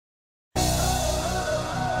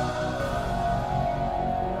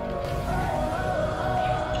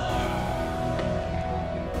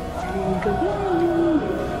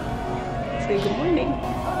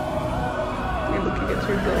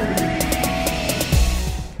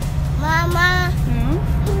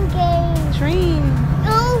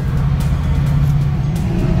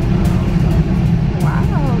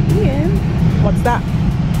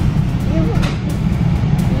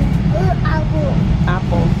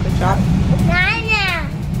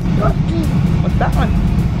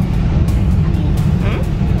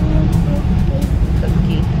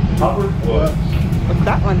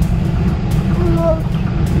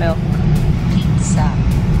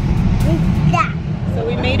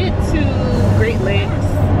made it to Great Lakes.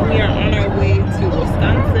 We are on our way to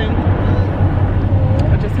Wisconsin.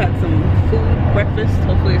 I just had some food, breakfast.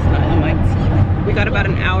 Hopefully it's not in my teeth. We got about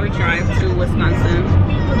an hour drive to Wisconsin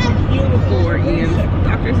for Ian's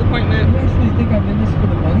doctor's appointment.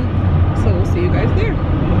 So we'll see you guys there.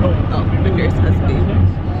 Oh, and there's Husby.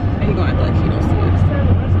 And he's gonna act like he don't see us.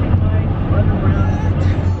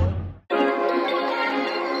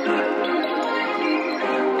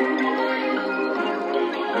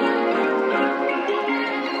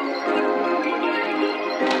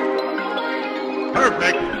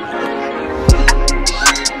 Perfect.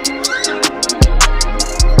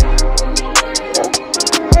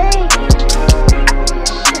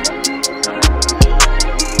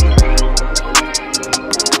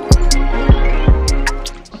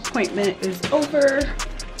 Appointment is over.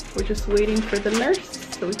 We're just waiting for the nurse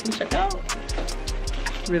so we can check out.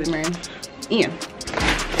 Really, man. Ian,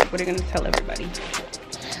 what are you gonna tell everybody?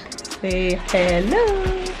 Say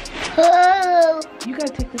hello. Hello. You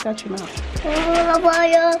gotta take this out your mouth.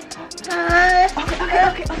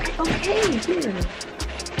 Okay. Here.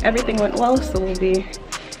 Everything went well, so we'll be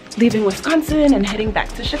leaving Wisconsin and heading back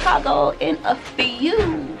to Chicago in a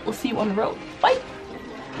few. We'll see you on the road. Bye.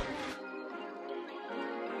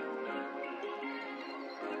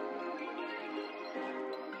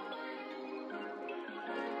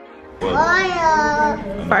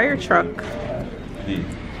 Fire truck.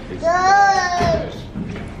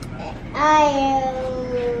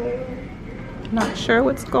 Not sure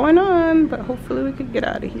what's going on, but hopefully we could get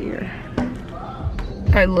out of here.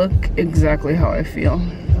 I look exactly how I feel.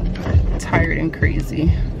 Tired and crazy.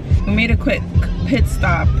 We made a quick pit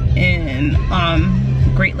stop in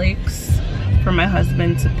Great Lakes for my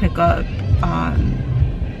husband to pick up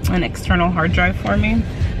an external hard drive for me.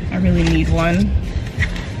 I really need one.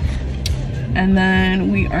 And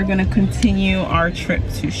then we are gonna continue our trip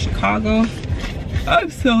to Chicago. I'm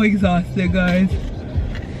so exhausted, guys.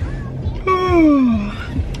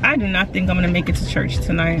 I do not think I'm gonna make it to church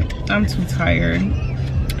tonight. I'm too tired.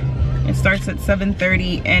 It starts at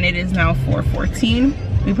 7:30 and it is now 4:14.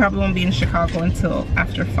 We probably won't be in Chicago until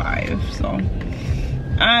after 5, so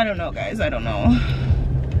I don't know, guys. I don't know.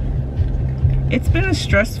 It's been a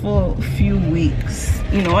stressful few weeks.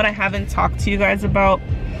 You know what I haven't talked to you guys about?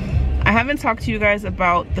 I haven't talked to you guys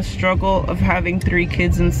about the struggle of having 3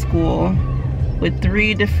 kids in school with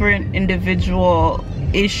 3 different individual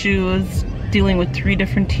issues, dealing with 3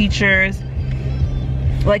 different teachers.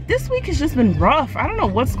 Like, this week has just been rough. I don't know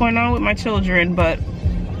what's going on with my children, but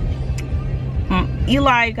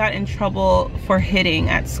Eli got in trouble for hitting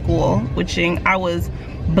at school, which I was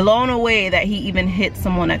blown away that he even hit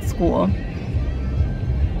someone at school.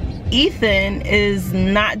 Ethan is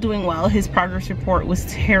not doing well. His progress report was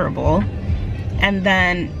terrible. And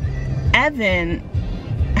then Evan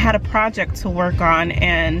had a project to work on,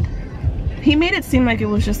 and he made it seem like it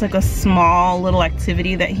was just like a small little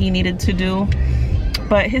activity that he needed to do.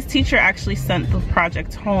 But his teacher actually sent the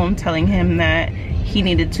project home telling him that he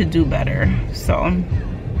needed to do better. So,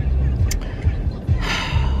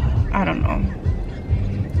 I don't know.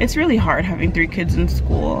 It's really hard having 3 kids in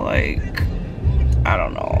school. Like, I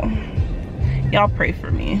don't know. Y'all pray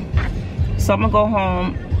for me. So I'm gonna go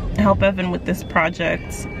home, help Evan with this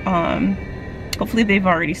project. Hopefully they've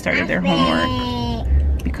already started their homework,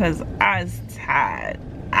 because I was tired.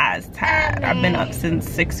 I've been up since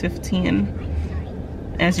 6:15.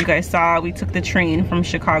 As you guys saw, we took the train from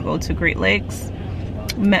Chicago to Great Lakes.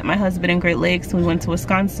 Met my husband in Great Lakes. We went to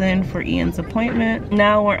Wisconsin for Ian's appointment.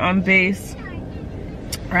 Now we're on base.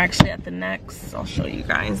 We're actually at the next. I'll show you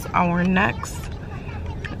guys our next.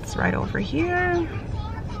 It's right over here.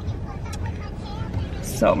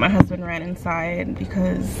 So my husband ran inside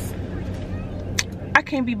because I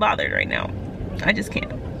can't be bothered right now. I just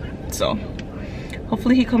can't. So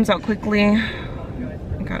hopefully he comes out quickly.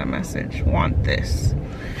 I got a message. Want this.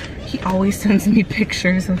 He always sends me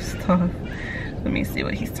pictures of stuff. Let me see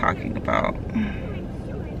what he's talking about.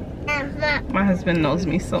 My husband knows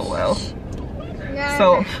me so well.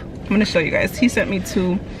 So I'm gonna show you guys. He sent me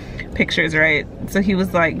 2 pictures, right? So he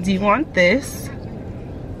was like, do you want this?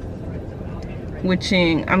 Which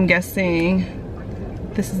I'm guessing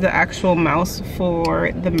this is the actual mouse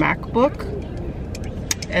for the MacBook.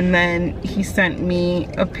 And then he sent me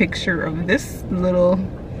a picture of this little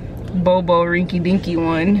Bobo rinky dinky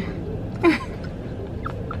one.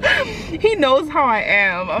 He knows how I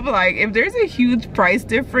am. I'm like, if there's a huge price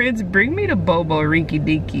difference, bring me the Bobo rinky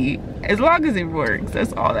dinky. As long as it works,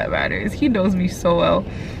 that's all that matters. He knows me so well.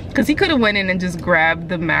 Because he could have went in and just grabbed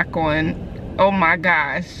the Mac one. Oh my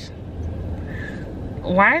gosh.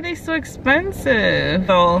 Why are they so expensive?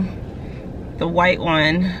 So The white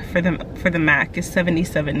one for the Mac is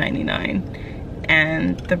 $77.99,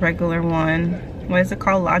 and the regular one, what is it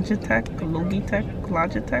called? Logitech,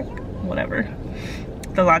 whatever.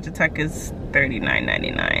 The Logitech is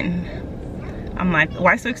 $39.99. I'm like,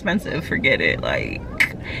 why so expensive? Forget it. Like,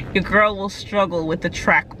 your girl will struggle with the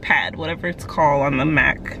trackpad, whatever it's called, on the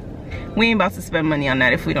Mac. We ain't about to spend money on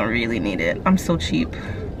that if we don't really need it. I'm so cheap.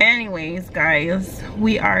 Anyways, guys,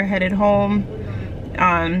 we are headed home.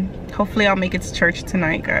 Hopefully I'll make it to church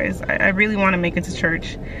tonight, guys. I really want to make it to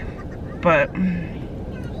church, but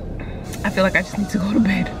I feel like I just need to go to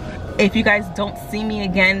bed. If you guys don't see me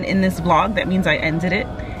again in this vlog, that means I ended it.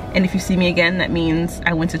 And if you see me again, that means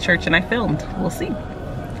I went to church and I filmed. We'll see.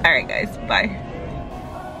 All right, guys, bye.